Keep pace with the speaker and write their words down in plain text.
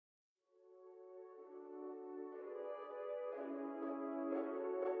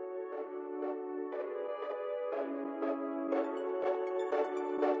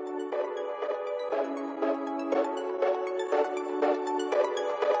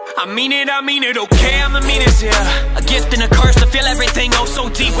I mean it, okay, I'm the meanest, yeah. A gift and a curse to feel everything oh so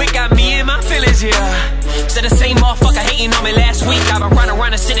deep. It got me in my feelings, yeah. Said the same motherfucker hating on me last week. I've been running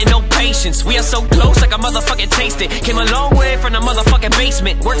around and sitting, no patience. We are so close like a motherfucking taste it. Came a long way from the motherfucking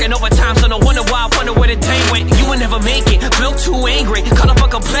basement. Working overtime, so no wonder why I wonder where the day went. You would never make it, feel too angry. Caught up on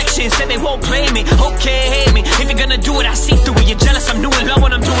complexion, said they won't play me. Okay, hate me, if you're gonna do it, I see through it. You're jealous, I'm new in love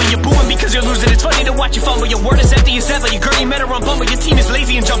when I'm doing. You're booing because you're losing. It's funny to watch you fumble. Your word is empty as ever. Your girl, you met her on Bumble. Your team is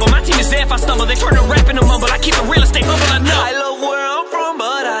lazy and jumble. My team is there if I stumble. They turn to rap and a mumble. I keep it real and stay humble, I know. I love where I'm from,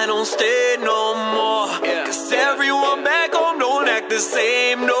 but I don't stay no more, yeah. Cause everyone back home don't act the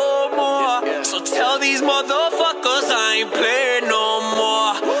same no more, yeah. So tell these motherfuckers I ain't playing no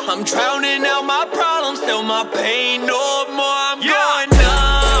more. I'm drowning out my problems, feel my pain no more. I'm going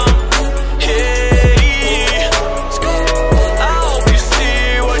numb, hey. I hope you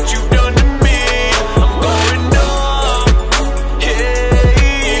see what you've done to me. I'm going numb,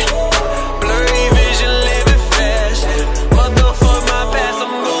 hey. Blurry vision, living fast. Motherfuck my past,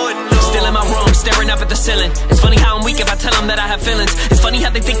 I'm going numb. Still in my room, staring up at the ceiling. It's funny how I'm weak if I tell them that I have feelings. It's funny how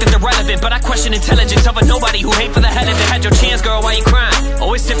they think that they're relevant, but I question intelligence of a nobody who hate for the head of it. Had your chance, girl, why you crying?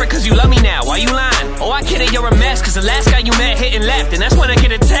 Oh, it's different cause you love me now, why you lying? Oh, I get it, you're a mess, cause the last guy you met hit and left. And that's when I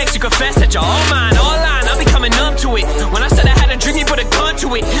get a text, you confess that you're all mine, all lying. I'm becoming numb to it. When I said I had a dream, you put a gun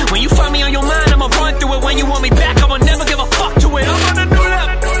to it. When you find me on your mind, I'ma run through it. When you want me back, I'ma never give a fuck to it. I'm on a new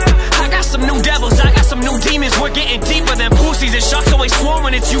level. I got some new devils, I got some new demons. We're getting deeper than pussies, and sharks always swarm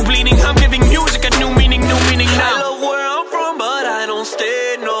when it's you bleeding. I'm giving music a new meaning now. I love where I'm from, but I don't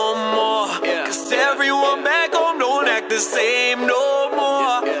stay no more, yeah. Cause everyone back home don't act the same no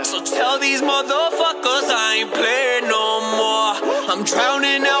more, yeah. So tell these motherfuckers I ain't playing no more. I'm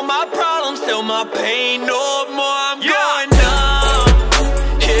drowning out my problems, feel my pain no more. I'm going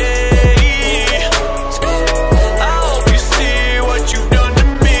numb, hey. I hope you see what you've done to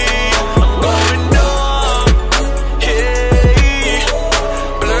me. I'm going numb, hey.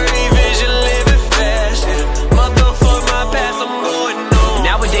 Blurry vision, living fast, yeah. Motherfuck my past, I'm going numb.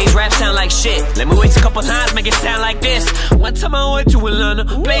 Nowadays rap sound like shit. Let me wait a couple lines, make it sound like this. One time I went to Atlanta,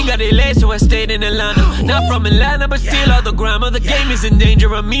 playing got delayed, so I stayed in Atlanta. Not from Atlanta, but still all the grammar. The game is in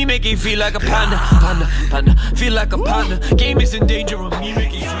danger of me making feel like a panda. Feel like a panda. Game is in danger of me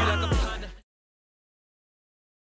making feel like a